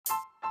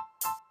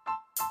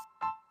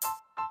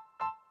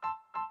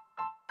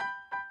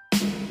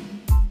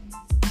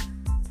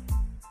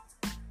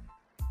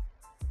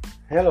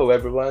Hello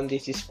everyone,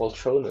 this is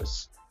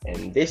Poltronus,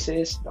 and this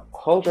is the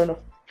Cauldron of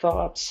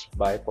Thoughts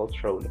by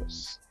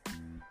Poltronus.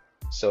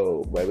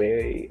 So, by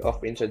way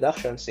of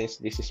introduction, since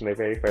this is my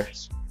very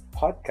first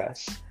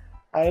podcast,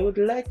 I would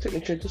like to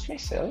introduce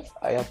myself.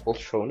 I am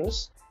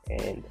Poltronus,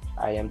 and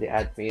I am the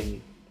admin.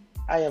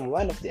 I am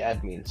one of the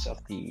admins of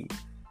the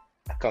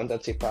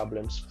Accountancy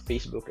Problems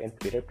Facebook and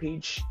Twitter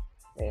page,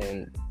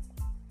 and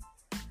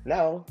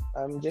now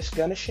I'm just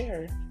gonna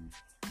share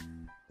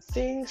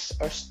things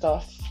or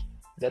stuff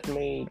that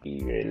may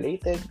be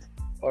related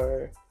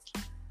or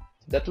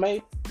that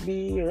might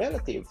be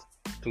relative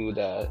to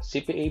the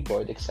CPA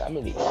Board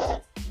Examinees.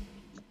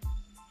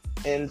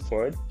 And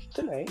for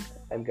tonight,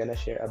 I'm gonna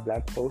share a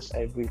blog post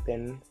I've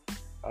written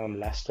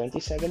last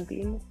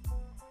 2017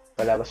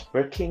 while I was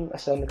working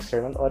as an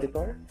external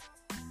auditor.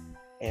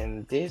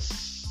 And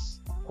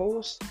this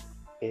post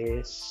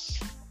I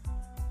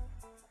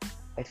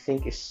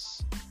think,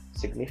 is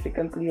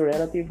significantly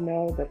relative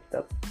now that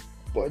the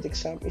board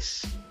exam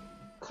is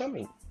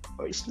coming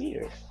or is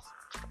near.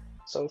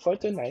 So for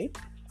tonight,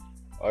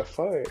 or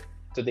for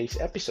today's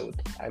episode,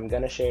 I'm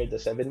gonna share the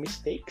 7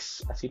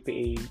 mistakes a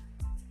CPA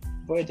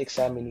board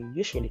examinee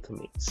usually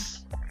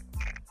commits.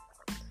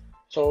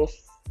 So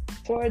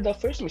for the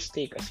first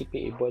mistake a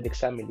CPA board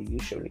examinee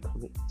usually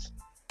commits,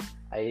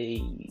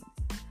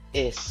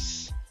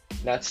 is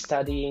not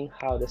studying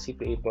how the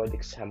CPA board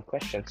exam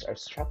questions are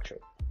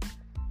structured.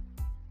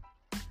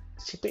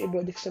 CPA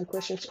board exam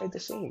questions are the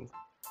same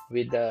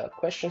with the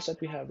questions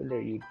that we have in the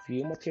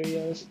review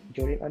materials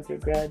during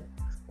undergrad,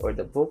 or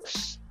the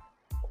books,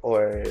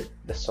 or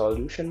the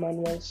solution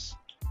manuals.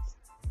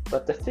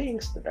 But the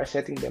things that are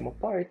setting them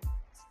apart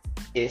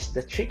is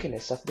the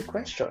trickiness of the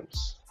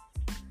questions.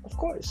 Of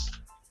course,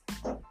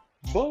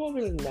 BOA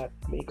will not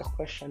make a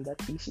question that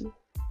easy,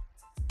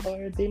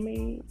 or they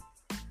may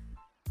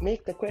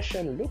make the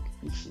question look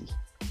easy,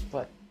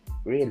 but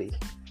really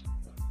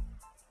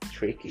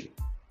tricky.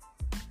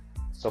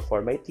 So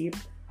for my tip,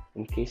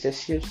 in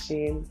cases you've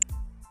seen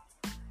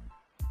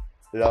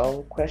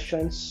long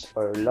questions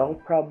or long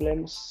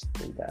problems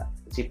in the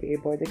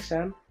CPA board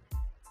exam,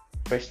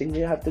 first thing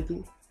you have to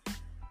do,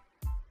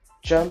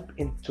 jump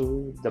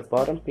into the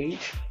bottom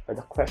page or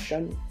the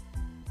question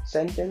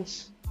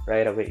sentence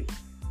right away.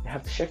 You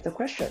have to check the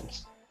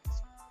questions.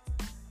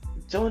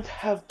 You don't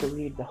have to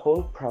read the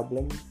whole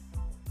problem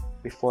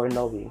before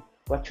knowing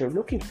what you're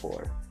looking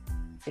for.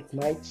 It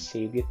might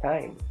save you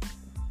time.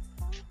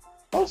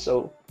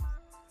 Also,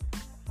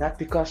 not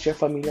because you're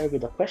familiar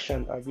with the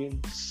question or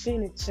you've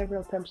seen it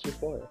several times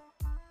before,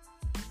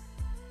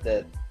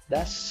 that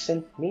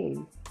doesn't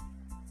mean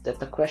that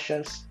the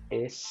questions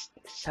is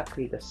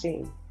exactly the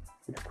same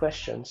with the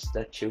questions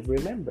that you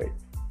remembered.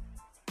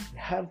 You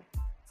have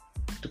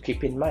to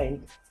keep in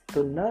mind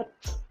to not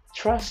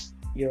trust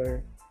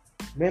your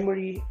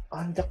memory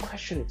on the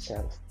question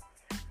itself.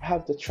 You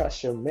have to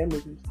trust your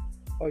memory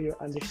or your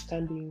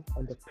understanding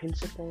on the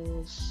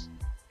principles,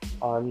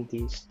 on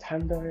the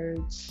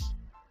standards,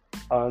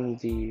 on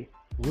the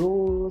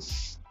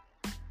rules,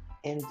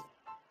 and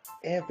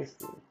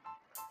everything.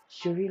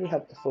 You really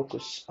have to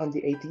focus on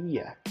the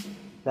idea,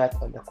 not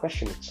on the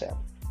question itself.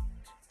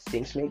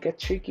 Things may get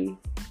tricky,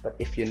 but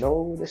if you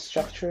know the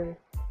structure,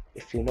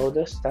 if you know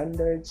the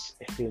standards,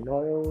 if you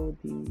know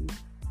the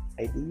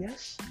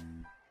ideas,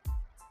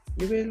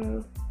 you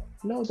will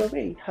know the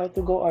way how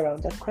to go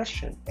around that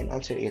question and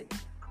answer it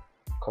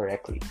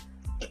correctly.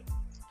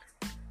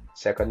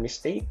 Second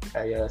mistake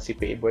a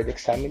CPA board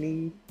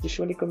examinee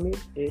usually commit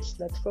is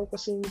not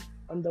focusing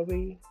on the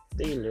way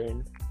they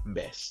learn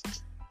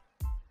best.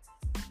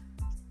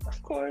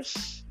 Of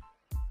course,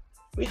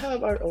 we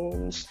have our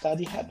own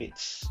study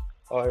habits,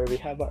 or we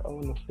have our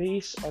own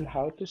ways on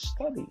how to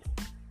study.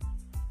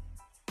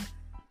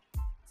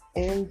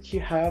 And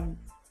you have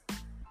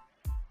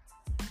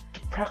to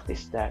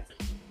practice that,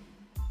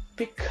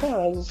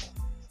 because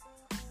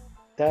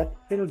that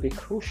will be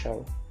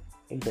crucial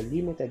in the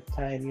limited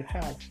time you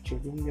have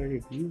during your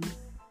review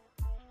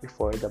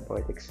before the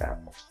board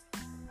exam.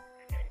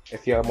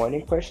 If you're a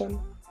morning person,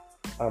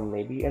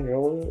 maybe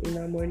enroll in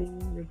a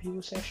morning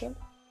review session.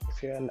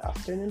 If you're an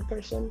afternoon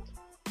person,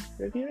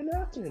 review in the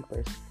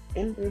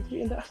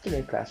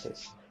afternoon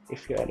classes.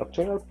 If you're a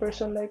nocturnal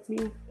person like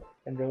me,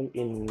 enroll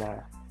in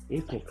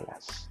evening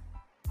class.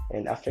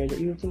 And after the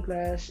evening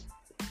class,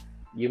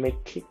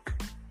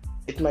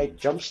 it might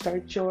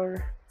jumpstart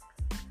your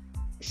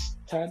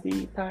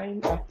study time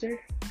after,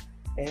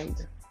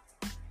 and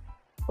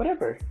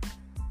whatever.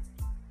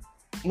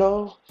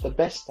 Know the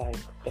best time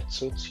that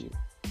suits you,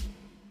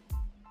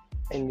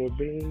 and your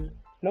brain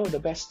know the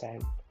best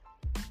time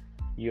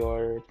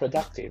you're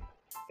productive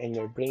and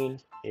your brain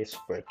is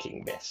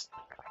working best.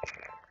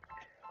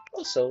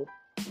 Also,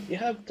 you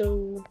have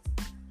to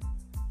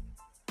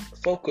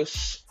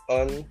focus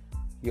on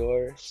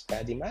your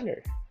study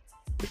manner.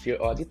 If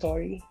you're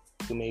auditory,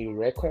 you may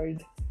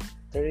record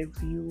the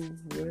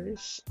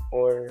reviewers,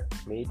 or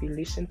maybe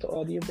listen to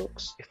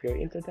audiobooks if you're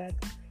into that.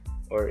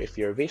 Or if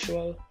you're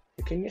visual,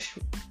 you can use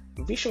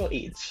visual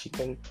aids. You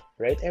can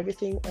write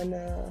everything on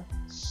a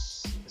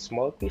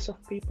small piece of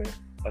paper,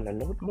 on a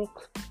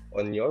notebook,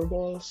 on your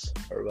walls,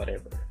 or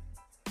whatever.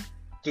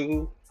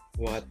 Do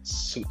what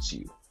suits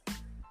you.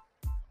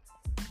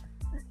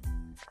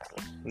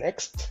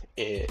 Next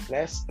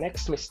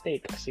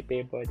mistake a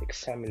CPA board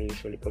examiner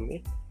usually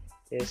commit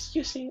is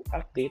using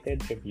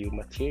updated review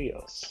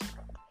materials.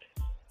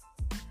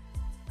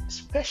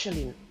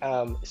 Especially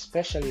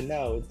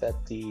now that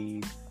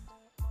the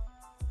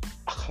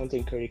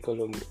accounting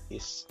curriculum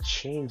is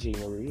changing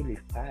really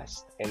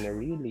fast and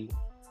really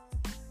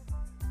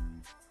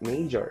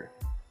major.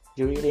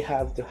 You really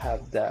have to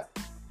have the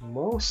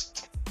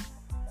most,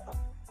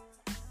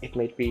 it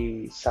might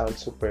be sound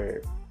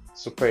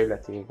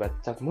superlative,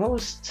 but the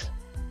most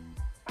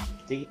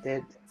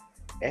updated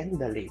and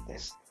the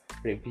latest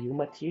review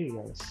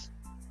materials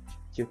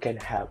you can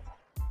have.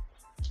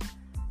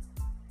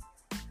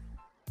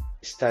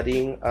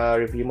 Studying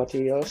review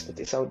materials that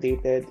is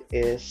outdated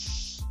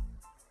is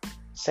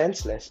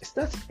senseless.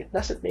 It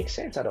doesn't make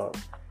sense at all.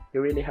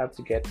 You really have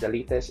to get the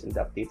latest and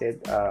the updated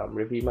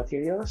review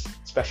materials,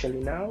 especially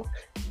now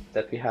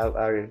that we have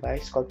a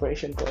revised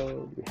corporation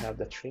code, we have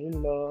the train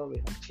law, we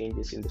have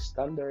changes in the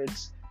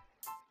standards,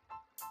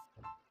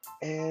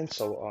 and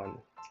so on.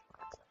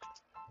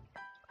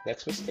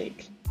 Next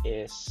mistake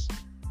a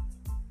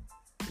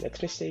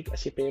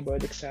CPA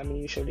board examiner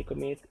usually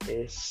commit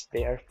is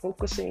they are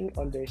focusing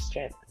on their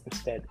strength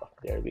instead of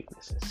their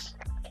weaknesses.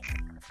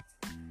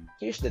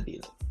 Here's the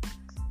deal.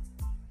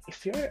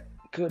 If you're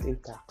good in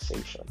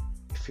taxation,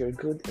 if you're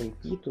good in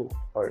P2,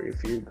 or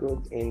if you're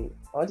good in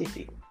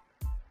auditing,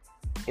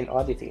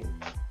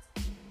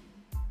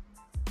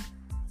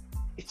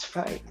 it's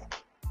fine.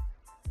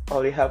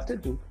 All you have to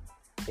do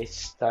is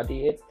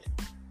study it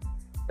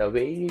the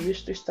way you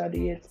used to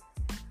study it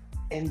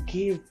and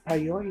give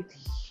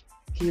priority,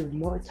 give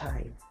more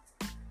time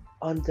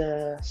on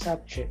the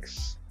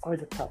subjects or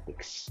the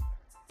topics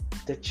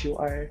that you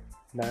are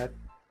not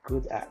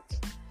good at.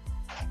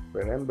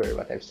 Remember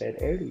what I've said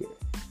earlier.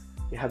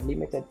 You have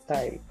limited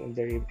time in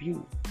the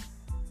review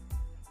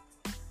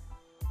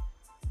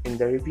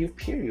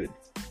period,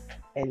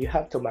 and you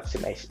have to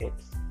maximize it.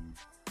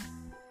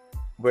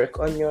 Work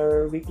on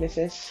your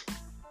weaknesses,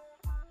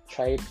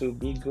 try to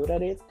be good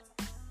at it,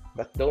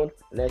 but don't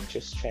let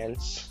your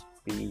strengths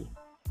be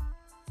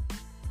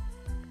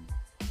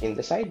in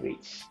the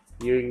sideways.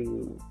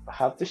 You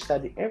have to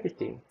study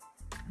everything,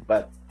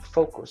 but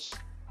focus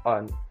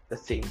on the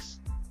things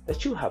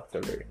that you have to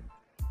learn.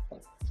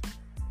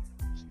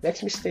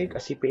 Next mistake a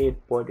CPA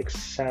board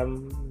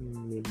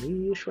examinee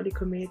usually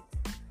commit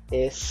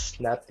is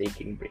not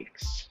taking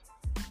breaks.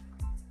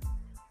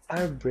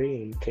 Our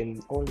brain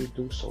can only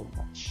do so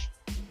much.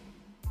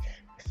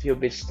 If you've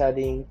been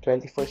studying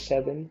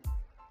 24/7,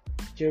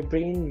 your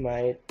brain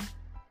might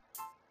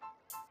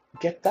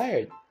get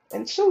tired,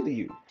 and so do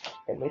you.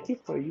 And my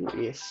tip for you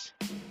is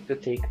to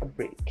take a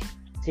break.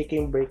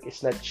 Taking a break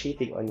is not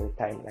cheating on your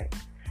timeline.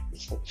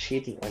 It's not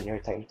cheating on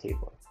your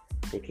timetable.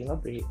 Taking a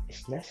break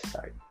is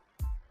necessary.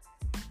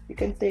 You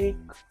can take,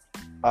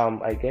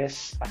 I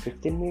guess, a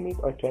 15-minute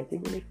or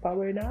 20-minute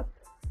power nap.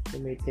 You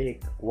may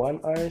take 1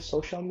 hour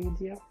social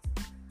media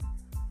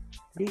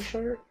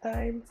leisure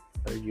time,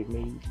 or you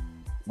may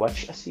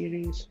watch a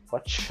series,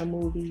 watch a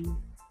movie,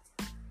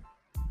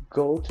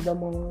 go to the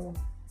mall,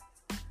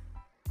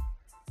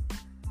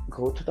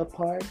 go to the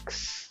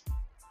parks,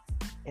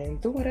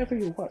 and do whatever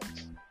you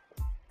want.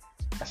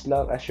 As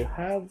long as you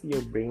have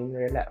your brain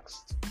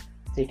relaxed.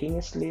 Taking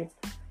a sleep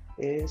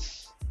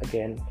is,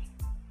 again,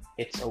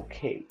 it's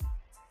okay.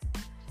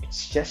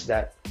 It's just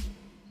that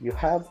you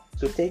have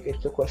to take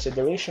into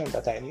consideration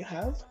the time you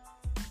have,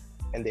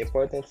 and the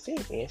important thing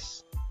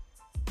is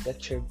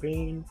that your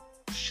brain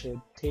should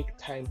take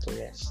time to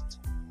rest.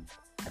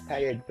 A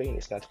tired brain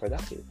is not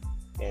productive,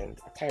 and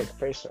a tired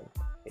person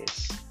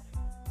is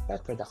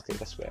not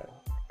productive as well.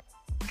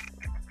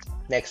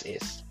 Next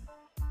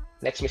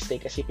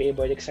mistake a CPA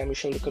board exam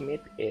usually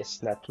commit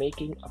is not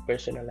making a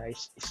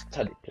personalized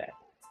study plan.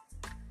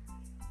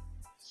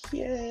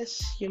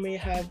 Yes, you may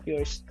have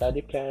your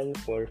study plan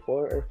for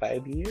 4 or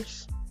 5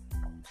 years,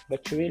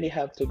 but you really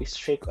have to be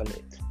strict on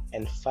it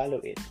and follow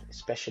it,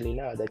 especially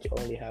now that you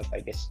only have, I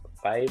guess,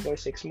 5 or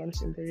 6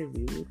 months in the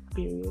review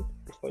period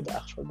before the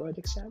actual board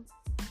exam.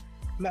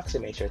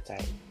 Maximize your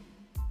time.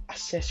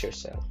 Assess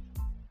yourself.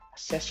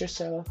 Assess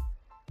yourself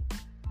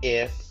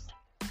if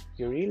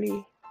you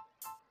really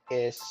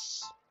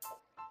is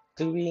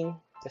doing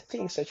the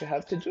things that you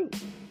have to do.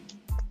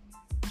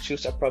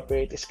 Choose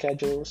appropriate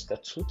schedules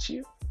that suits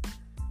you.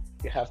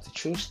 You have to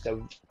choose the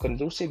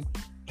conducive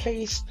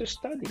place to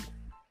study.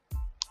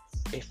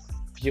 If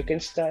you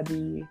can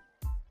study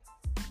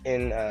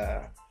in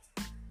an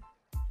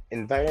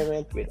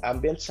environment with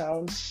ambient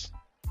sounds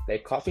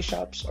like coffee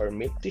shops or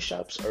milk tea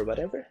shops or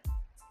whatever,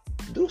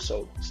 do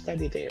so.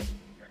 Study there.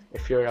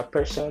 If you're a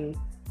person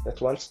that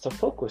wants to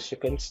focus, you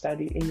can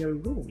study in your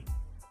room.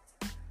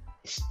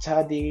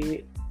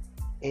 Study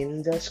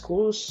in the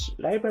school's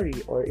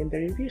library or in the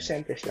review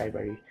center's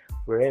library,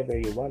 wherever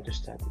you want to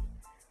study.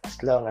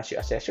 As long as you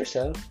assess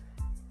yourself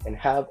and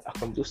have a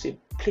conducive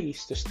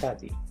place to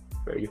study,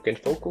 where you can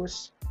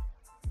focus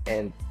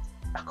and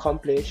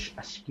accomplish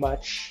as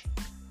much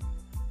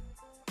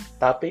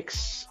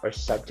topics or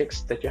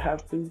subjects that you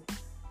have to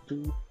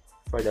do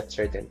for that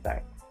certain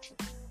time.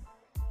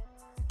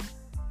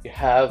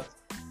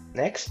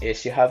 Next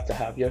is you have to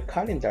have your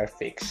calendar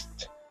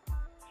fixed.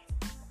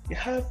 You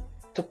have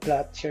to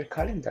plot your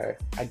calendar.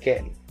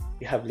 Again,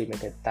 you have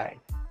limited time.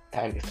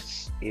 Time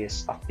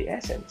is of the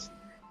essence.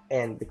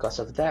 And because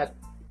of that,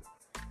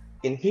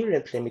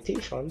 inherent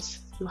limitations,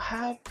 you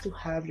have to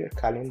have your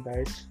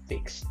calendars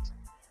fixed.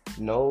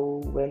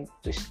 Know when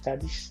to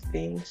study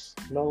things,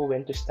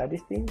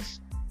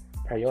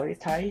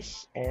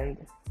 prioritize, and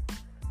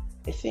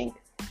I think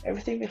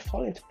everything will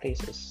fall into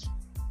places.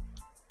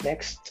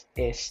 Next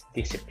is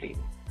discipline.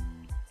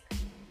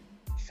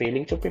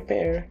 Failing to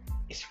prepare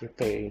is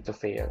preparing to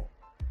fail.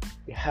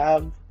 You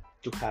have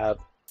to have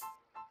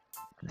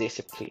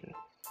discipline.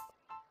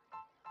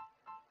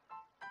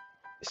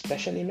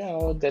 Especially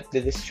now that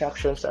the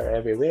distractions are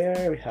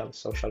everywhere. We have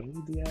social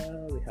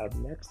media, we have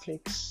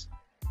Netflix,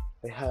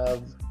 we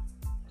have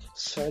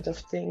sort of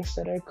things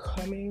that are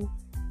coming.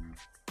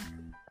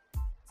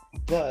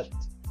 But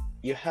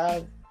you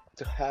have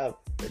to have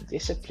the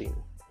discipline,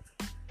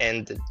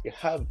 and you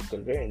have to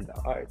learn the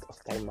art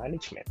of time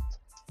management.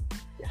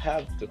 You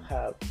have to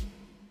have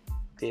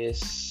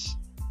this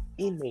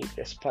innate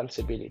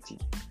responsibility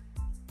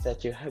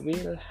that you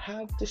will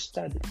have to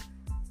study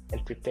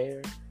and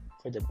prepare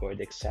for the board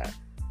exam.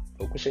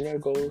 Focus on your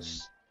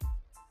goals.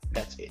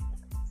 That's it.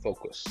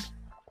 Focus.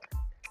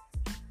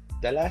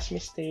 The last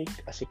mistake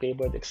as a CPA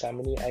Board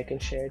Examinee I can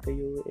share to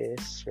you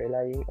is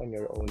relying on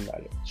your own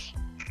knowledge.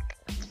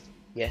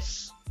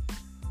 Yes,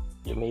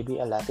 you may be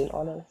a Latin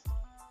honor,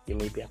 you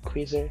may be a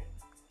quizzer,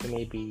 you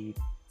may be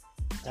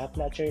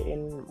top-notcher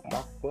in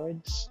mock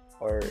boards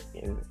or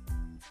in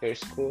your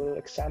school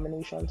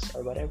examinations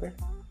or whatever.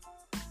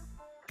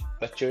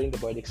 But during the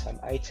board exam,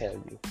 I tell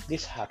you,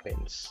 this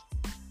happens.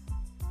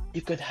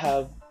 You could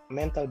have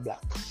mental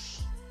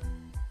blocks.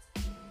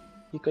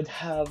 You could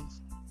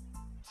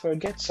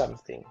forget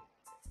something.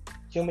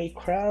 You may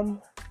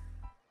cram.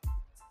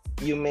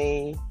 You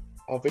may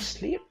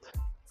oversleep.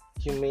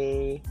 You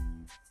may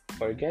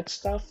forget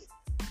stuff.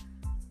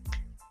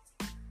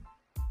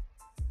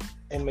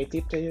 And my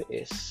tip to you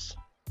is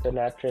to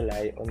not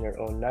rely on your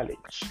own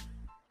knowledge.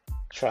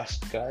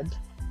 Trust God.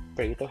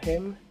 Pray to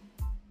Him.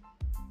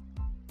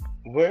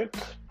 Work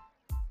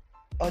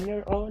on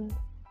your own.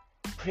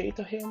 Pray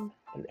to Him,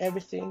 and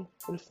everything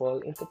will fall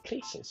into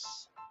places.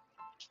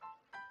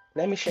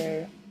 Let me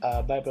share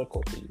a Bible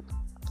quote to you.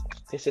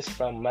 This is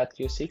from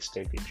Matthew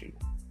 6:33.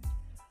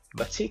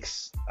 But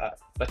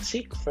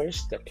seek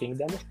first the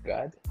kingdom of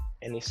God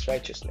and His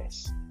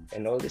righteousness,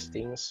 and all these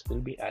things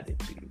will be added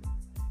to you.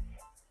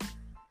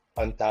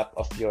 On top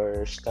of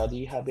your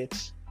study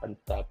habits, on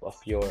top of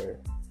your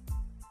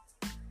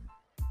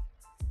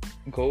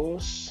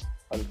goals,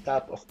 on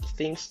top of the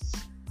things,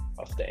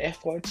 of the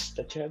efforts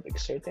that you have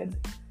exerted,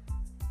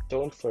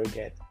 don't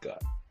forget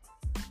God.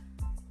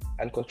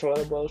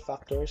 Uncontrollable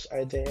factors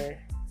are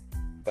there,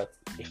 but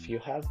if you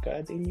have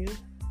God in you,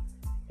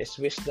 His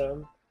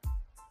wisdom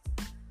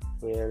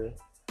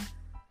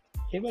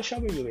He will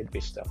shower you with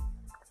wisdom.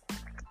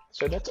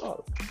 So that's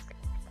all.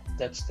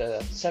 That's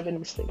the 7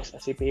 mistakes a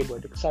CPA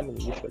Board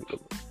Examinee usually do.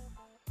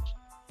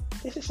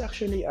 This is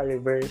actually a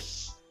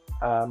reverse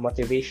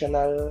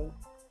motivational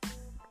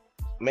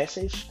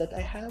message that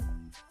I have,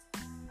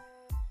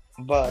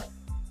 but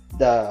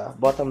the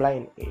bottom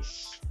line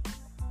is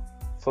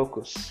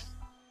focus.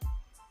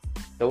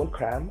 Don't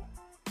cram.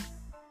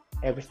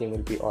 Everything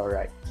will be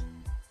alright.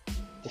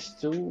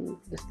 Just do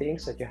the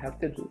things that you have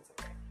to do.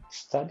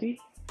 Study.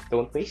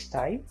 Don't waste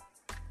time.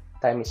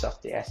 Time is of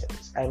the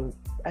essence.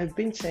 I've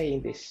been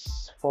saying this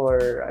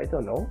for, I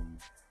don't know,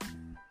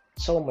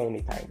 so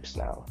many times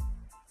now.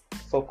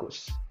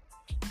 Focus.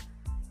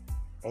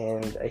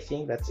 And I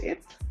think that's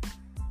it.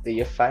 Do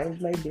you find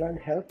my blog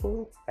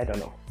helpful? I don't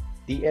know.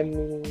 DM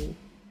me,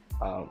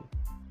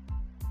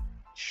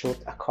 shoot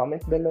a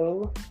comment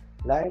below,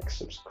 like,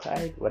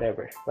 subscribe,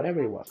 whatever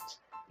you want.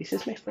 This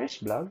is my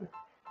first blog.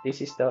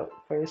 This is the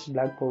first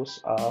blog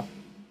post of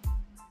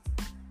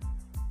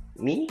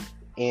me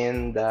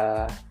in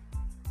the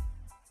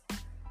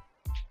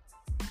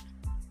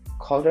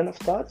cauldron of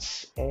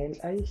thoughts, and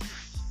I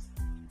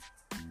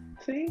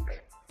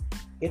think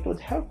it would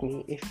help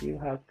me if you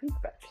have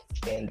feedback,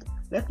 and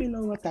let me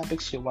know what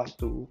topics you want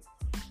to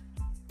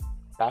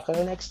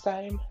tackle next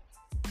time,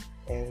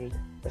 and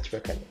let's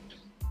work on it.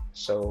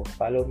 So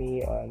follow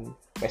me on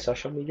my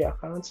social media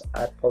accounts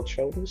at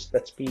Paultronus.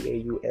 That's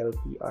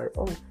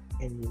PAULTRONUS.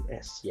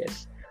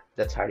 Yes,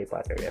 that's Harry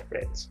Potter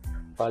reference.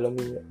 Follow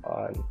me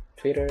on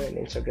Twitter and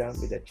Instagram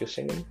with that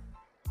username,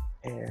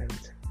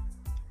 and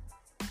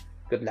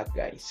good luck,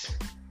 guys.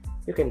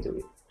 You can do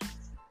it.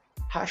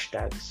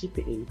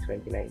 #CPA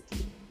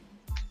 2019.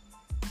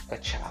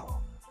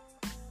 Ka-ciao.